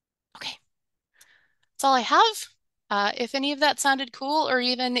 Okay, that's all I have. If any of that sounded cool, or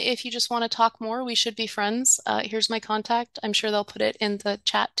even if you just want to talk more, we should be friends. Here's my contact. I'm sure they'll put it in the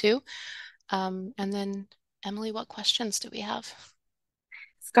chat too. And then Emily, what questions do we have?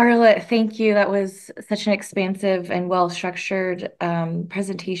 Scarlett, thank you. That was such an expansive and well-structured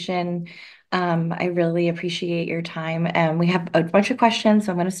presentation. I really appreciate your time. We have a bunch of questions,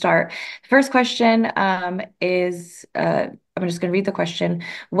 so I'm going to start. The first question is, I'm just going to read the question.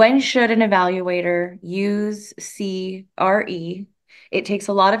 When should an evaluator use CRE? It takes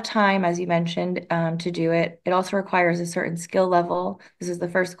a lot of time, as you mentioned, to do it. It also requires a certain skill level. This is the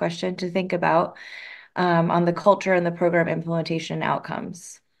first question to think about on the culture and the program implementation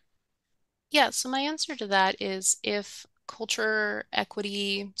outcomes. Yeah, so my answer to that is if culture,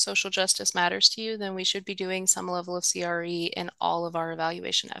 equity, social justice matters to you, then we should be doing some level of CRE in all of our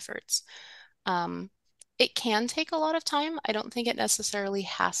evaluation efforts. It can take a lot of time. I don't think it necessarily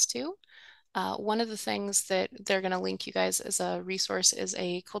has to. One of the things that they're going to link you guys as a resource is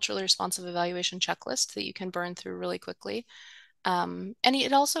a culturally responsive evaluation checklist that you can burn through really quickly. And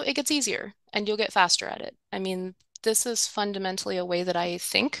it gets easier and you'll get faster at it. I mean, this is fundamentally a way that I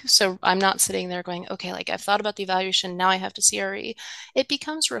think. So I'm not sitting there going, okay, like I've thought about the evaluation, now I have to CRE. It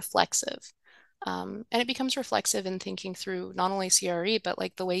becomes reflexive. And it becomes reflexive in thinking through not only CRE, but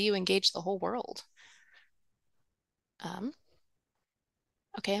like the way you engage the whole world.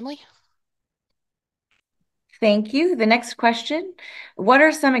 Okay, Emily? Thank you. The next question, what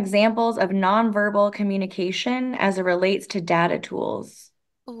are some examples of nonverbal communication as it relates to data tools?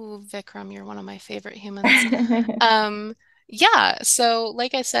 Oh, Vikram, you're one of my favorite humans. Yeah, so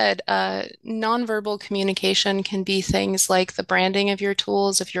like I said, nonverbal communication can be things like the branding of your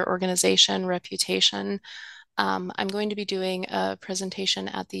tools, of your organization, reputation. I'm going to be doing a presentation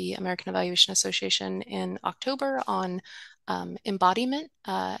at the American Evaluation Association in October on embodiment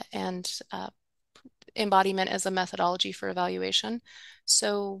and embodiment as a methodology for evaluation.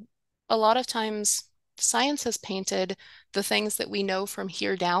 So a lot of times science has painted the things that we know from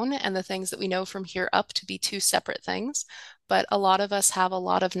here down and the things that we know from here up to be two separate things. but a lot of us have a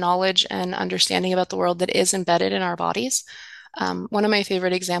lot of knowledge and understanding about the world that is embedded in our bodies. One of my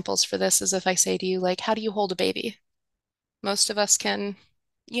favorite examples for this is if I say to you, like, how do you hold a baby? Most of us can,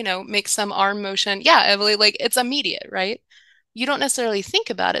 make some arm motion. Yeah, Emily, like it's immediate, right? You don't necessarily think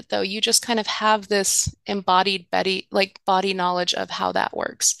about it though. You just kind of have this embodied body knowledge of how that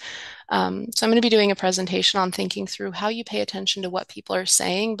works. So I'm going to be doing a presentation on thinking through how you pay attention to what people are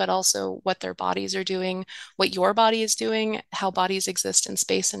saying, but also what their bodies are doing, what your body is doing, how bodies exist in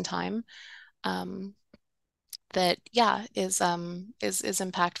space and time. Um, that yeah is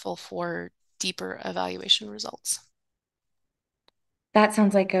impactful for deeper evaluation results. That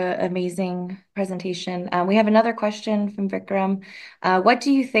sounds like an amazing presentation. We have another question from Vikram. What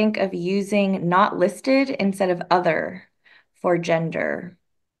do you think of using not listed instead of other for gender?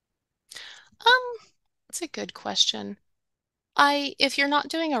 That's a good question. If you're not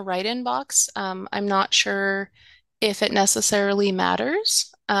doing a write-in box, I'm not sure if it necessarily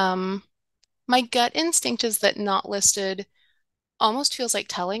matters. My gut instinct is that not listed almost feels like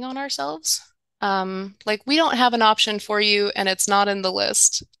telling on ourselves. Like we don't have an option for you and it's not in the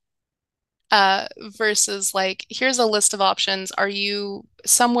list. Versus like, here's a list of options. Are you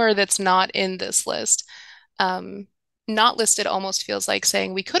somewhere that's not in this list? Um, Not listed almost feels like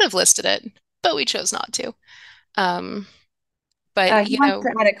saying we could have listed it, but we chose not to. Um, but He wants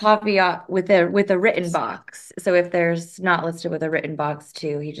to add a caveat with a written box. So if there's not listed with a written box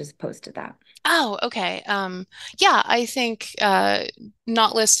too, he just posted that. oh, okay. Yeah, I think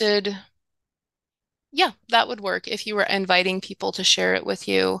not listed. Yeah, that would work if you were inviting people to share it with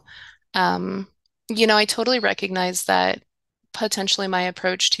you. Um, I totally recognize that potentially my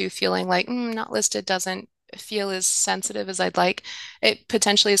approach to feeling like not listed doesn't feel as sensitive as I'd like. It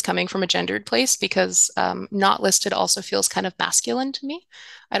potentially is coming from a gendered place because not listed also feels kind of masculine to me.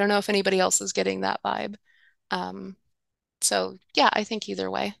 I don't know if anybody else is getting that vibe. Um, so yeah, I think either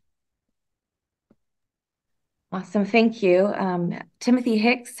way. Awesome, thank you. Timothy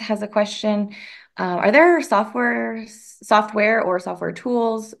Hicks has a question. Are there software or software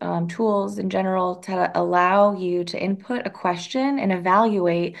tools, tools in general to allow you to input a question and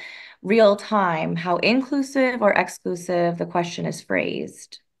evaluate real time how inclusive or exclusive the question is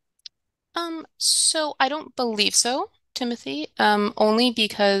phrased? So I don't believe so, Timothy, only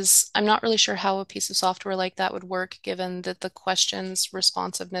because I'm not really sure how a piece of software like that would work, given that the question's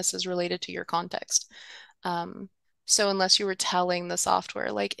responsiveness is related to your context. Um, so unless you were telling the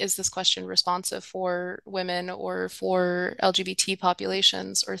software, like, is this question responsive for women or for LGBT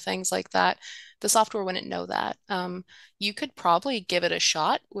populations or things like that, the software wouldn't know that. You could probably give it a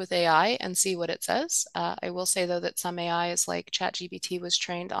shot with AI and see what it says. I will say though that some AIs like ChatGPT was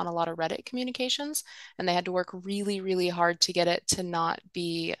trained on a lot of Reddit communications, and they had to work really, really hard to get it to not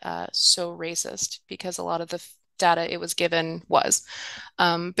be so racist because a lot of the data it was given was.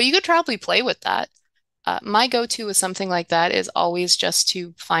 But you could probably play with that. My go-to with something like that is always just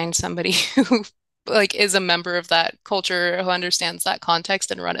to find somebody who like is a member of that culture who understands that context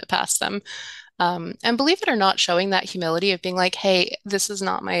and run it past them. And believe it or not, showing that humility of being like, hey, this is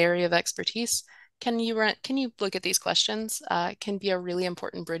not my area of expertise. Can you look at these questions? Can be a really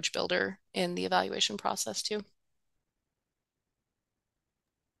important bridge builder in the evaluation process too.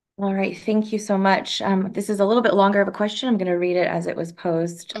 All right, thank you so much. This is a little bit longer of a question. I'm going to read it as it was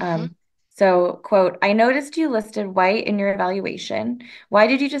posed. Hmm. So, quote, I noticed you listed white in your evaluation. Why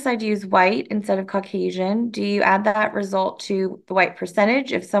did you decide to use white instead of Caucasian? Do you add that result to the white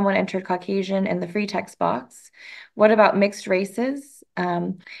percentage if someone entered Caucasian in the free text box? What about mixed races?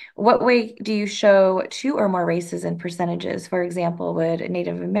 What way do you show two or more races in percentages? For example, would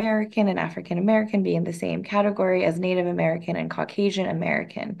Native American and African American be in the same category as Native American and Caucasian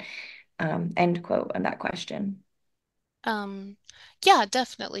American? End quote on that question. Um, yeah,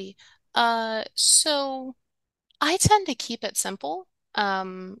 definitely. So I tend to keep it simple.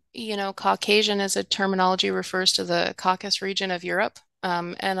 Caucasian as a terminology refers to the Caucasus region of Europe.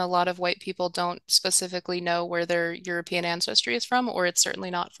 And a lot of white people don't specifically know where their European ancestry is from, or it's certainly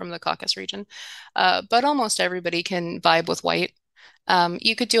not from the Caucasus region. But almost everybody can vibe with white.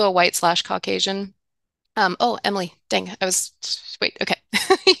 You could do a white slash Caucasian. Oh, Emily, dang, wait, okay.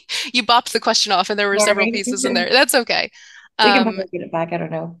 You bopped the question off and there were several Sorry. pieces in there. That's okay. We can Um, probably get it back. I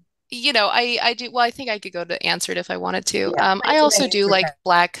don't know. I do, well, I think I could go to answer it if I wanted to. Yeah, I please go ahead also and do answer like that.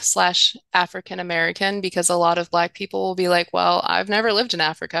 Black slash African American because a lot of Black people will be like, well, I've never lived in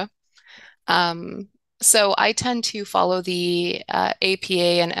Africa. Um, so I tend to follow the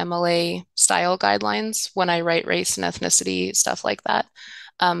APA and MLA style guidelines when I write race and ethnicity, stuff like that.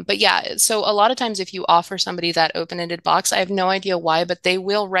 But yeah, so a lot of times if you offer somebody that open-ended box, I have no idea why, but they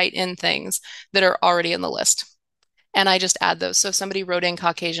will write in things that are already in the list. And I just add those. So if somebody wrote in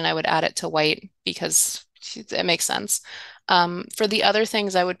Caucasian, I would add it to white because it makes sense. For the other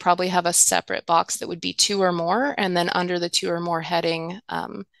things, I would probably have a separate box that would be two or more. And then under the two or more heading,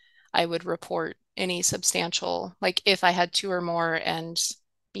 I would report any substantial, like if I had two or more and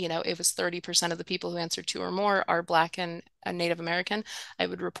it was 30% of the people who answered two or more are Black and Native American, I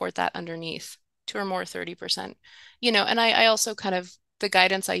would report that underneath two or more, 30%. And I also kind of the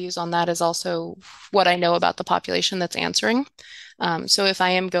guidance I use on that is also what I know about the population that's answering. So if I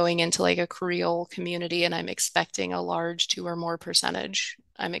am going into like a Creole community and I'm expecting a large two or more percentage,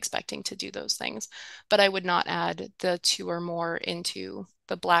 I'm expecting to do those things. But I would not add the two or more into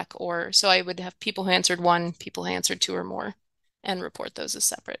the Black or so I would have people who answered one, people who answered two or more, and report those as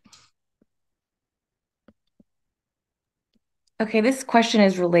separate. Okay, this question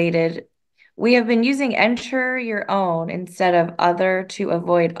is related. We have been using enter your own instead of other to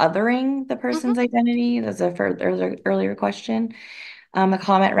avoid othering the person's identity. That's a further earlier question, a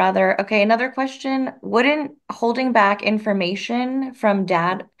comment rather. Okay, another question. Wouldn't holding back information from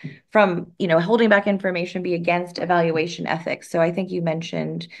holding back information be against evaluation ethics? So I think you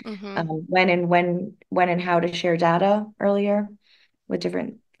mentioned when and how to share data earlier with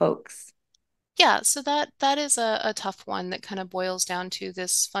different folks. Yeah, so that is a tough one that kind of boils down to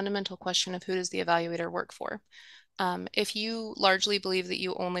this fundamental question of who does the evaluator work for? If you largely believe that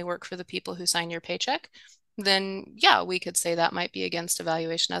you only work for the people who sign your paycheck, then yeah, we could say that might be against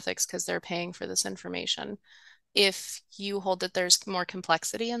evaluation ethics because they're paying for this information. If you hold that there's more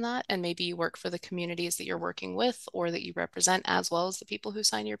complexity in that, and maybe you work for the communities that you're working with or that you represent, as well as the people who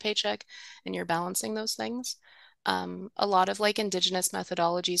sign your paycheck, and you're balancing those things. A lot of like indigenous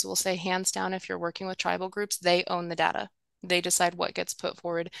methodologies will say, hands down, if you're working with tribal groups, they own the data. They decide what gets put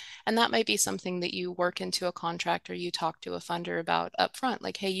forward. And that might be something that you work into a contract or you talk to a funder about upfront.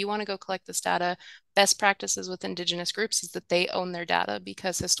 Like, hey, you want to go collect this data. Best practices with indigenous groups is that they own their data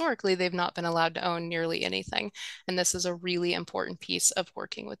because historically they've not been allowed to own nearly anything. And this is a really important piece of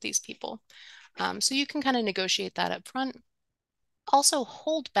working with these people. So you can kind of negotiate that up front. Also,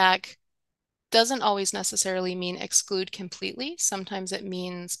 hold back doesn't always necessarily mean exclude completely. Sometimes it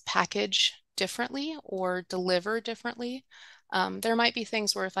means package differently or deliver differently. There might be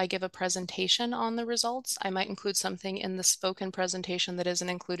things where if I give a presentation on the results, I might include something in the spoken presentation that isn't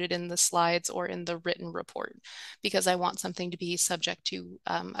included in the slides or in the written report because I want something to be subject to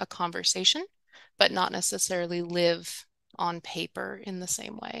a conversation, but not necessarily live on paper in the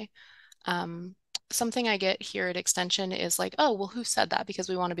same way. Um, Something I get here at Extension is like, oh, well, who said that? Because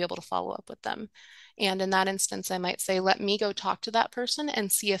we want to be able to follow up with them. And in that instance, I might say, let me go talk to that person and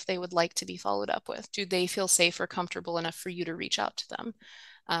see if they would like to be followed up with. Do they feel safe or comfortable enough for you to reach out to them?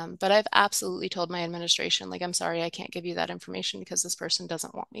 But I've absolutely told my administration, like, I'm sorry, I can't give you that information because this person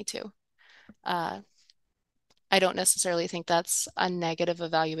doesn't want me to. I don't necessarily think that's a negative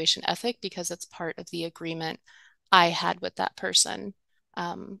evaluation ethic because it's part of the agreement I had with that person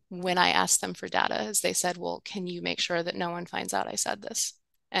when I asked them for data, is they said, well, can you make sure that no one finds out I said this?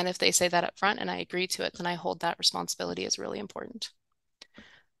 And if they say that up front and I agree to it, then I hold that responsibility as really important.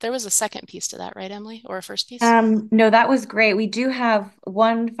 There was a second piece to that, right, Emily? Or a first piece? No, that was great. We do have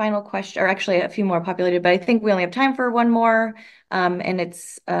one final question, or actually a few more populated, but I think we only have time for one more. And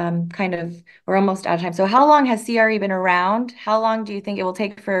it's we're almost out of time. So how long has CRE been around? How long do you think it will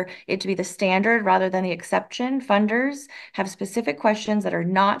take for it to be the standard rather than the exception? Funders have specific questions that are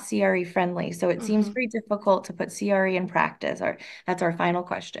not CRE friendly. So it seems pretty difficult to put CRE in practice. Or that's our final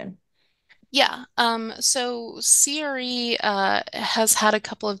question. Yeah, so CRE has had a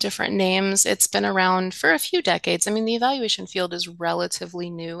couple of different names. It's been around for a few decades. I mean, the evaluation field is relatively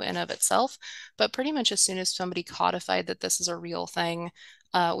new in of itself, but pretty much as soon as somebody codified that this is a real thing,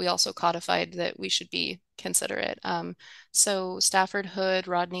 we also codified that we should be considerate. So Stafford Hood,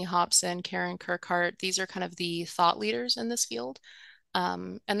 Rodney Hobson, Karen Kirkhart, these are kind of the thought leaders in this field.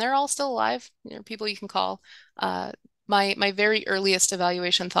 And they're all still alive, people you can call. My very earliest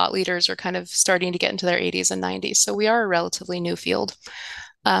evaluation thought leaders are kind of starting to get into their 80s and 90s. So we are a relatively new field.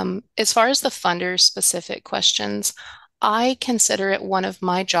 As far as the funder specific questions, I consider it one of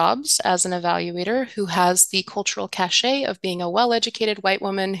my jobs as an evaluator who has the cultural cachet of being a well-educated white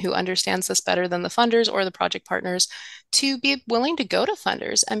woman who understands this better than the funders or the project partners to be willing to go to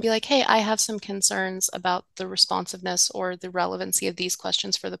funders and be like, hey, I have some concerns about the responsiveness or the relevancy of these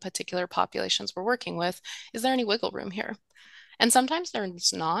questions for the particular populations we're working with. Is there any wiggle room here? And sometimes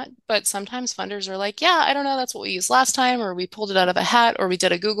there's not, but sometimes funders are like, yeah, I don't know, that's what we used last time, or we pulled it out of a hat, or we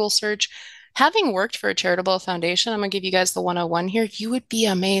did a Google search. Having worked for a charitable foundation, I'm going to give you guys the 101 here. You would be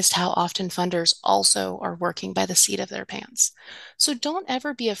amazed how often funders also are working by the seat of their pants. So don't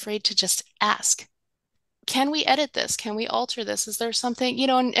ever be afraid to just ask. can we edit this? Can we alter this? Is there something,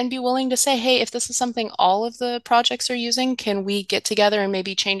 and be willing to say, hey, if this is something all of the projects are using, can we get together and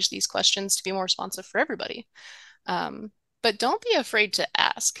maybe change these questions to be more responsive for everybody? But don't be afraid to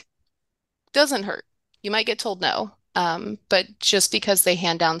ask. Doesn't hurt. You might get told no, but just because they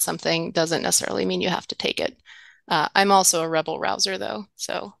hand down something doesn't necessarily mean you have to take it. I'm also a rebel rouser, though,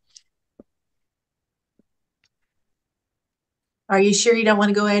 so. Are you sure you don't want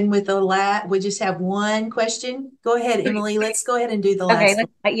to go ahead and with the we just have one question? Go ahead, Emily. Let's go ahead and do the Okay, last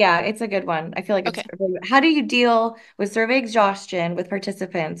one. yeah, it's a good one. I feel like Okay. how do you deal with survey exhaustion with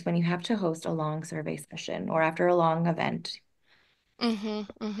participants when you have to host a long survey session or after a long event? Mm-hmm,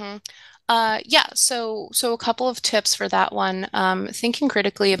 mm-hmm. Yeah, so a couple of tips for that one. Thinking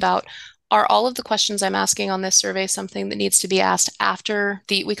critically about, are all of the questions I'm asking on this survey something that needs to be asked after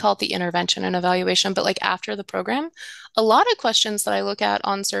we call it the intervention and evaluation, but like after the program? A lot of questions that I look at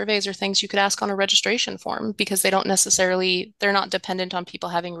on surveys are things you could ask on a registration form because they're not dependent on people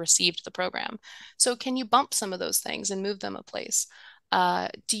having received the program. So can you bump some of those things and move them a place?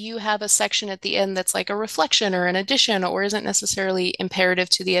 Do you have a section at the end that's like a reflection or an addition or isn't necessarily imperative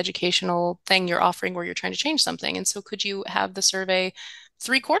to the educational thing you're offering where you're trying to change something? And so could you have the survey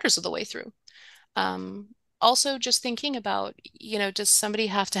 3/4 of the way through? Um, Also, just thinking about, does somebody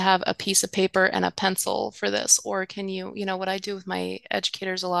have to have a piece of paper and a pencil for this? Or can what I do with my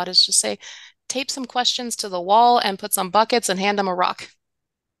educators a lot is just say, tape some questions to the wall and put some buckets and hand them a rock,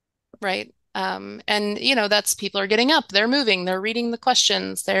 right? And that's people are getting up, they're moving, they're reading the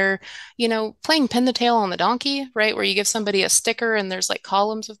questions, they're, playing pin the tail on the donkey, right? Where you give somebody a sticker and there's like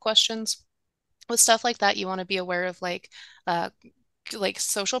columns of questions. With stuff like that, you want to be aware of like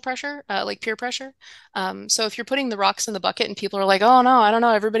social pressure, like peer pressure. So if you're putting the rocks in the bucket and people are like, oh no, I don't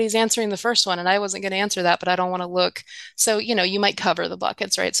know, everybody's answering the first one and I wasn't going to answer that, but I don't want to look. So, you might cover the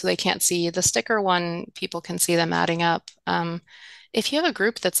buckets, right? So they can't see the sticker one, people can see them adding up. If you have a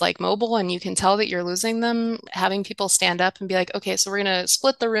group that's like mobile and you can tell that you're losing them, having people stand up and be like, okay, so we're going to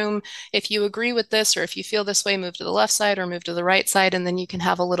split the room. If you agree with this, or if you feel this way, move to the left side or move to the right side. And then you can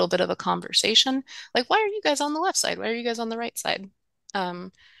have a little bit of a conversation. Like, why are you guys on the left side? Why are you guys on the right side?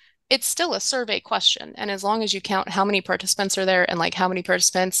 Um, it's still a survey question. And as long as you count how many participants are there and like how many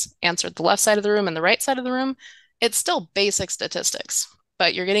participants answered the left side of the room and the right side of the room, it's still basic statistics.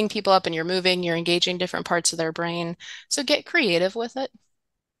 But you're getting people up and you're moving, you're engaging different parts of their brain. So get creative with it.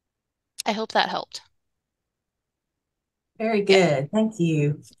 I hope that helped. Very Yeah. good. Thank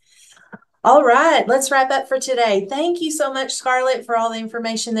you. All right, let's wrap up for today. Thank you so much, Scarlett, for all the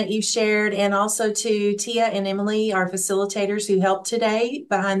information that you've shared, and also to Tia and Emily, our facilitators who helped today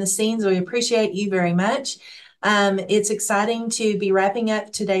behind the scenes. We appreciate you very much. It's exciting to be wrapping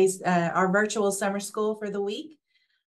up today's our virtual summer school for the week.